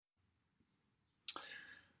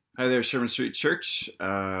Hi there, Sherman Street Church.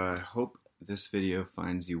 Hope this video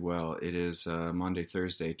finds you well. It is Monday,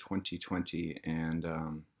 Thursday, 2020, and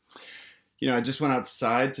I just went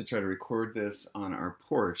outside to try to record this on our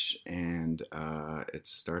porch, and it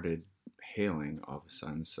started hailing all of a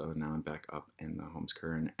sudden. So now I'm back up in the Holmes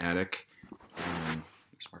Curran attic. There's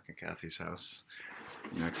Mark and Kathy's house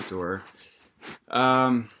next door.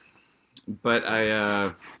 But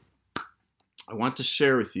I want to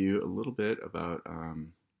share with you a little bit about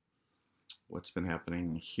what's been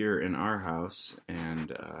happening here in our house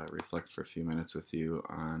and reflect for a few minutes with you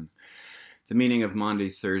on the meaning of Maundy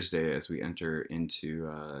Thursday as we enter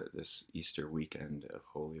into this Easter weekend of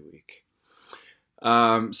Holy Week.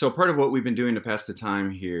 So part of what we've been doing to pass the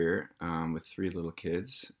time here with three little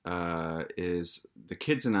kids is the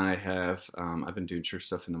kids and I have, I've been doing church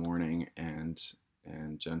stuff in the morning and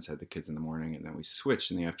Jen's had the kids in the morning, and then we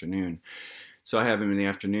switched in the afternoon. So I have him in the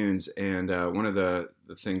afternoons, and one of the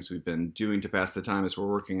things we've been doing to pass the time is we're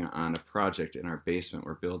working on a project in our basement.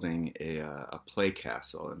 We're building a play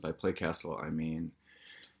castle, and by play castle I mean,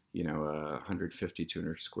 a 150,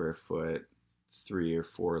 200 square foot, 3 or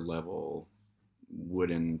 4 level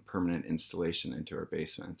wooden permanent installation into our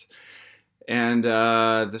basement. And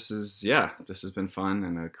this has been fun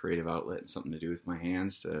and a creative outlet and something to do with my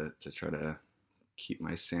hands to try to keep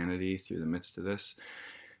my sanity through the midst of this.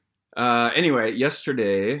 Anyway,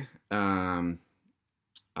 yesterday,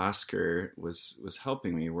 Oscar was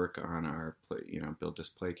helping me work on our build this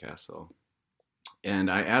play castle,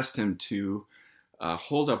 and I asked him to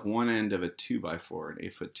hold up one end of a 2x4, an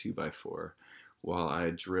 8-foot 2x4, while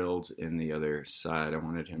I drilled in the other side. I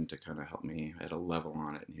wanted him to kind of help me. I had a level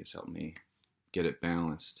on it, and he was helping me get it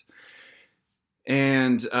balanced.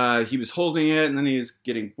 And he was holding it, and then he was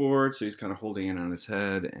getting bored, so he's kind of holding it on his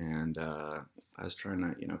head. And I was trying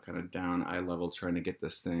to, kind of down eye level, trying to get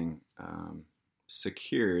this thing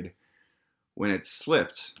secured when it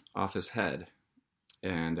slipped off his head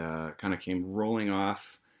and kind of came rolling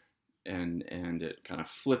off, and it kind of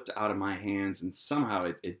flipped out of my hands, and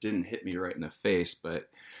somehow it didn't hit me right in the face, but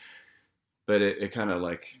it kind of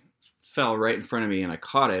like fell right in front of me, and I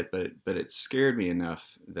caught it, but it scared me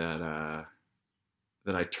enough that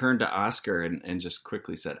I turned to Oscar and just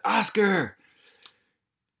quickly said, "Oscar!"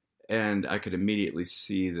 And I could immediately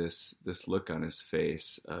see this look on his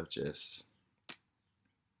face of just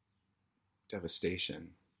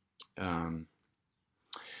devastation. And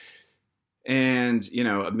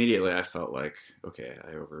immediately I felt like, okay,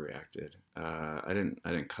 I overreacted. I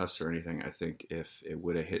didn't cuss or anything. I think if it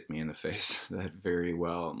would have hit me in the face, that very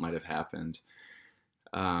well might have happened.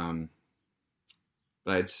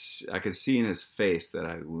 But I could see in his face that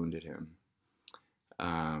I had wounded him.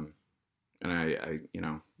 And I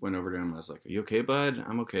went over to him. I was like, "Are you okay, bud?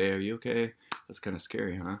 I'm okay. Are you okay?" That's kind of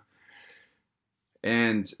scary, huh?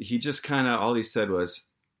 And he just kind of, all he said was,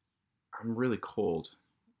 "I'm really cold.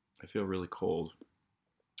 I feel really cold."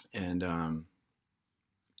 And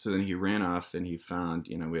so then he ran off and he found,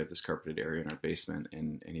 we had this carpeted area in our basement,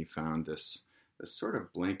 and he found this sort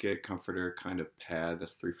of blanket comforter kind of pad,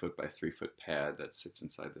 that's 3-foot by 3-foot pad that sits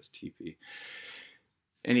inside this teepee.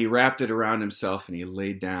 And he wrapped it around himself and he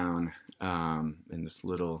laid down in this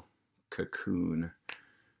little cocoon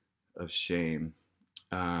of shame.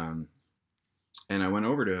 And I went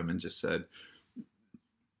over to him and just said,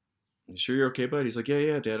 "You sure you're okay, bud?" He's like,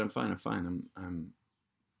 yeah, Dad, I'm fine. I'm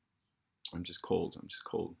just cold. I'm just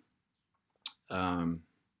cold. And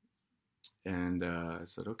I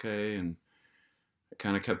said, okay. And I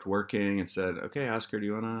kind of kept working and said, "Okay, Oscar, do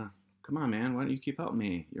you want to, come on, man, why don't you keep helping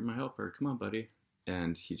me? You're my helper. Come on, buddy."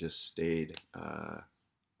 And he just stayed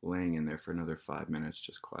laying in there for another 5 minutes,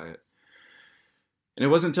 just quiet. And it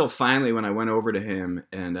wasn't until finally when I went over to him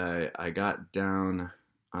and I got down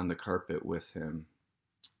on the carpet with him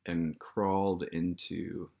and crawled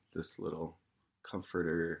into this little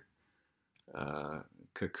comforter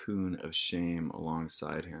cocoon of shame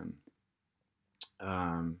alongside him,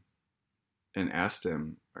 and asked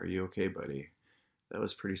him, "Are you okay, buddy? That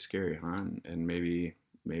was pretty scary, huh? And maybe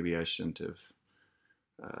I shouldn't have.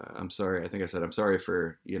 I'm sorry." I think I said, "I'm sorry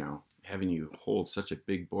for, having you hold such a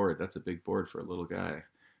big board. That's a big board for a little guy.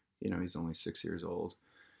 He's only 6 years old."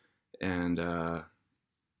 And,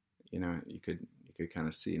 you could kind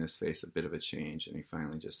of see in his face a bit of a change. And he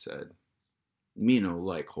finally just said, "Me no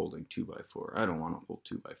like holding 2x4. I don't want to hold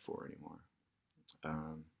 2x4 anymore."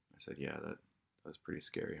 I said, "Yeah, that was pretty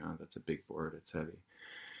scary, huh? That's a big board. It's heavy."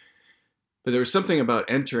 But there was something about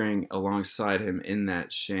entering alongside him in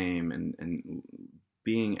that shame and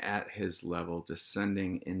being at his level,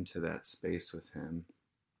 descending into that space with him,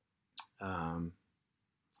 and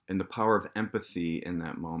the power of empathy in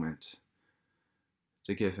that moment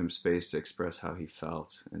to give him space to express how he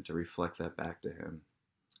felt and to reflect that back to him.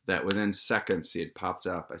 That within seconds he had popped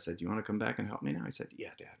up. I said, "You want to come back and help me now?" He said,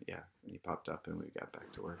 "Yeah, Dad, yeah." And he popped up and we got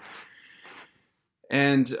back to work.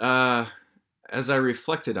 And as I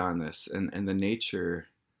reflected on this and the nature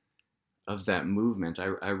of that movement,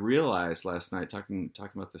 I realized last night, talking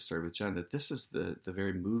about this story with Jen, that this is the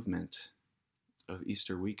very movement of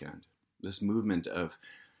Easter weekend. This movement of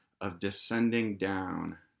descending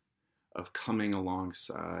down, of coming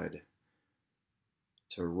alongside,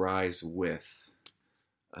 to rise with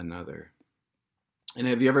another. And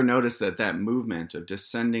have you ever noticed that movement of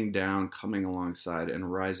descending down, coming alongside, and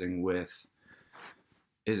rising with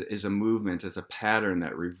is a movement, is a pattern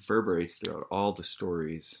that reverberates throughout all the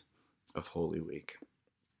stories of Holy Week.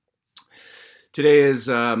 Today is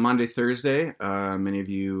Maundy, Thursday. Many of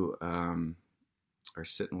you are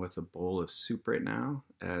sitting with a bowl of soup right now,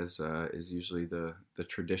 as is usually the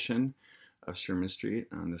tradition of Sherman Street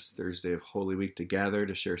on this Thursday of Holy Week, to gather,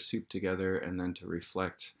 to share soup together, and then to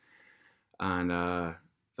reflect on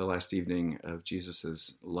the last evening of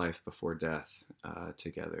Jesus's life before death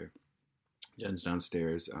together. Jen's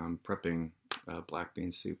downstairs prepping black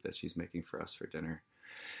bean soup that she's making for us for dinner.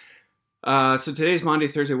 So today's Maundy,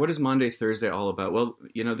 Thursday. What is Maundy, Thursday all about? Well,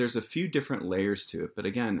 there's a few different layers to it, but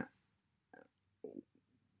again,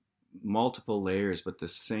 multiple layers, but the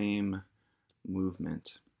same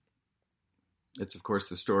movement. It's, of course,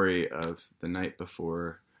 the story of the night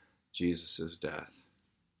before Jesus' death,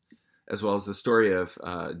 as well as the story of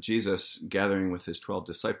Jesus gathering with his 12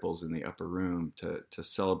 disciples in the upper room to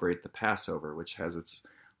celebrate the Passover, which has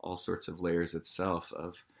all sorts of layers itself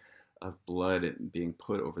of blood being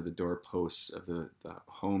put over the doorposts of the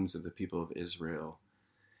homes of the people of Israel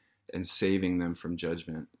and saving them from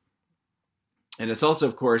judgment. And it's also,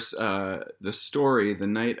 of course, the story, the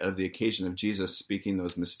night of the occasion of Jesus speaking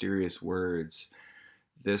those mysterious words,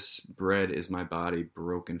 "This bread is my body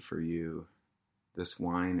broken for you. This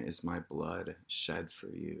wine is my blood shed for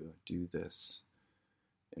you. Do this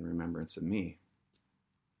in remembrance of me."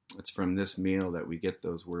 It's from this meal that we get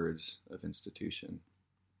those words of institution.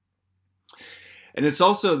 And it's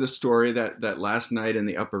also the story that last night in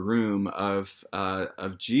the upper room of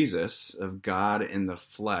Jesus, of God in the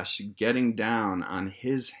flesh, getting down on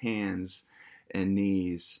his hands and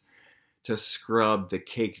knees to scrub the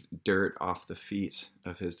caked dirt off the feet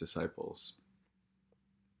of his disciples.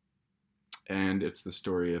 And it's the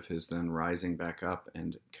story of his then rising back up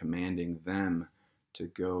and commanding them to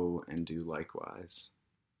go and do likewise.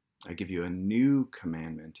 "I give you a new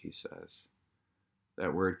commandment," he says.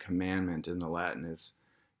 That word commandment in the Latin is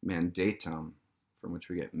mandatum, from which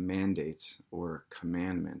we get mandate or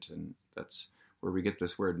commandment. And that's where we get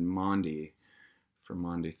this word Maundy from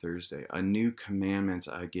Maundy, Thursday. "A new commandment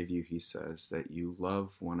I give you," he says, "that you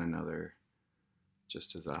love one another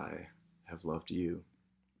just as I have loved you."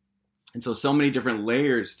 And so many different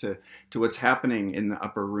layers to what's happening in the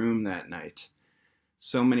upper room that night.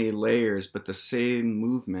 So many layers, but the same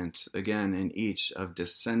movement, again, in each, of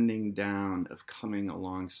descending down, of coming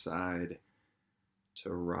alongside,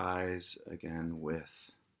 to rise again with.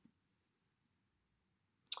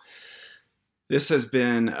 This has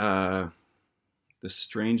been the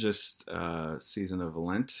strangest season of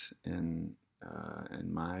Lent in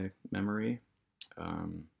my memory.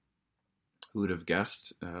 Who would have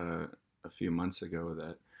guessed a few months ago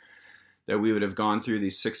that we would have gone through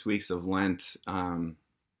these 6 weeks of Lent,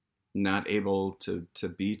 not able to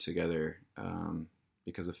be together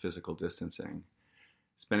because of physical distancing.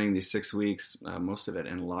 Spending these 6 weeks, most of it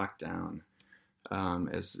in lockdown,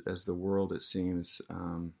 as the world, it seems,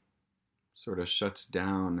 sort of shuts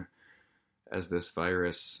down as this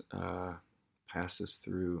virus passes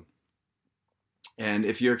through. And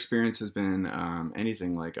if your experience has been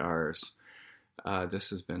anything like ours,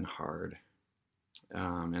 this has been hard.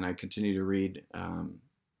 And I continue to read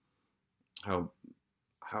how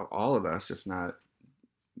all of us, if not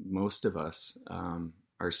most of us,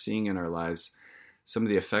 are seeing in our lives some of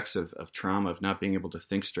the effects of trauma, of not being able to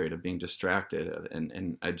think straight, of being distracted.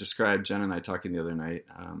 And I described, Jen and I talking the other night,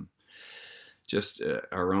 just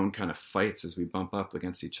our own kind of fights as we bump up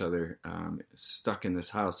against each other, stuck in this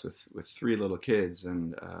house with 3 little kids,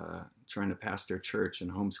 and trying to pastor church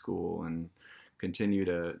and homeschool and continue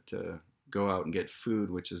to go out and get food,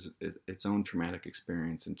 which is its own traumatic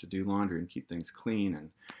experience, and to do laundry and keep things clean, and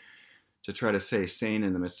to try to stay sane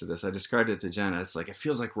in the midst of this. I described it to Jen as like, it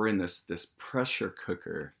feels like we're in this pressure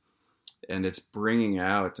cooker, and it's bringing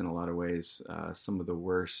out, in a lot of ways, some of the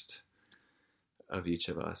worst of each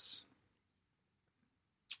of us.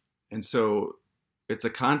 And so it's a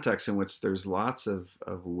context in which there's lots of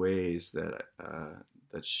ways that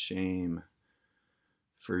shame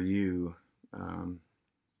for you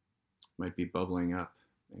might be bubbling up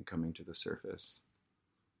and coming to the surface.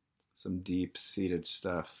 Some deep-seated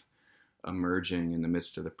stuff emerging in the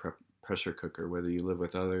midst of the pressure cooker, whether you live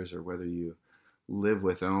with others or whether you live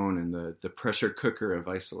with own in the pressure cooker of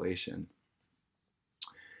isolation.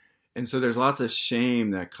 And so there's lots of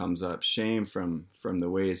shame that comes up, shame from the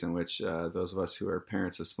ways in which those of us who are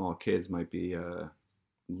parents of small kids might be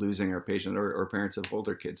losing our patience, or parents of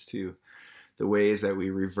older kids too. The ways that we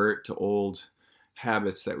revert to old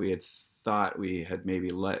habits that we had thought we had maybe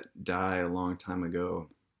let die a long time ago.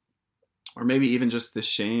 Or maybe even just the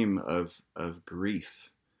shame of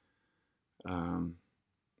grief.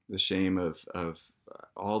 The shame of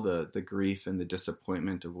all the grief and the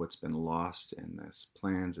disappointment of what's been lost in this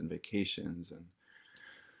plans and vacations and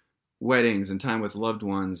weddings and time with loved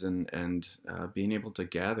ones and being able to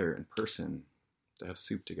gather in person, to have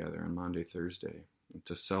soup together on Maundy, Thursday, and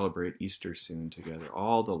to celebrate Easter soon together.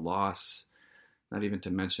 All the loss, not even to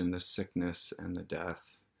mention the sickness and the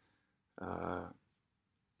death.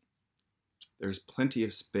 There's plenty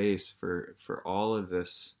of space for all of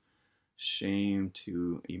this shame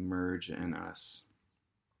to emerge in us.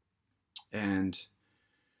 And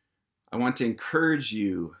I want to encourage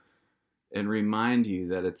you and remind you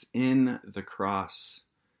that it's in the cross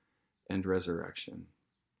and resurrection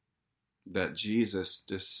that Jesus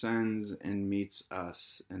descends and meets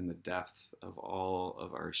us in the depth of all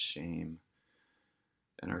of our shame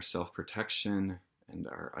and our self-protection and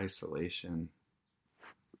our isolation.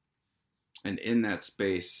 And in that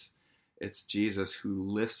space, it's Jesus who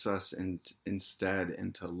lifts us instead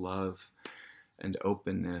into love and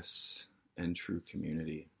openness and true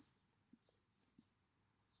community.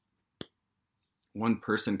 One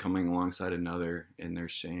person coming alongside another in their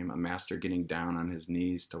shame, a master getting down on his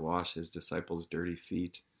knees to wash his disciples' dirty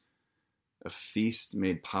feet, a feast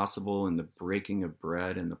made possible in the breaking of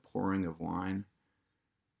bread and the pouring of wine,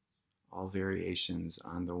 all variations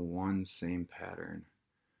on the one same pattern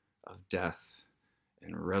of death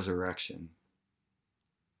and resurrection.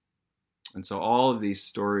 And so all of these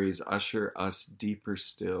stories usher us deeper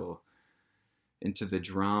still into the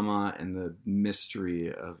drama and the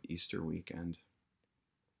mystery of Easter weekend.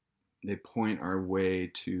 They point our way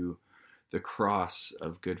to the cross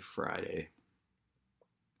of Good Friday,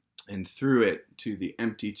 and through it to the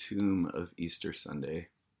empty tomb of Easter Sunday.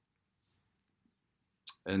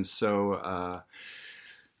 And so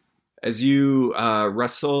as you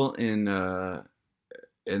wrestle in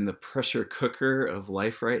the pressure cooker of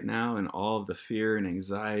life right now, and all of the fear and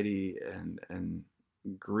anxiety and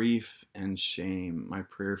grief and shame, my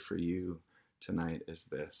prayer for you tonight is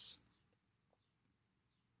this: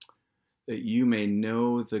 that you may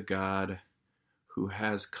know the God who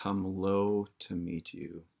has come low to meet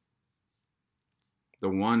you, the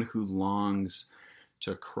one who longs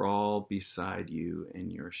to crawl beside you in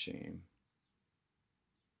your shame.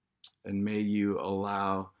 And may you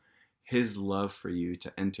allow his love for you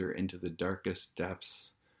to enter into the darkest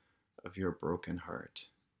depths of your broken heart,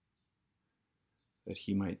 that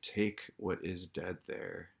he might take what is dead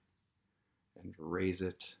there and raise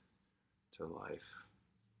it to life.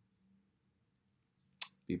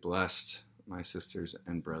 Be blessed, my sisters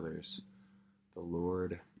and brothers. The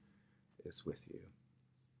Lord is with you.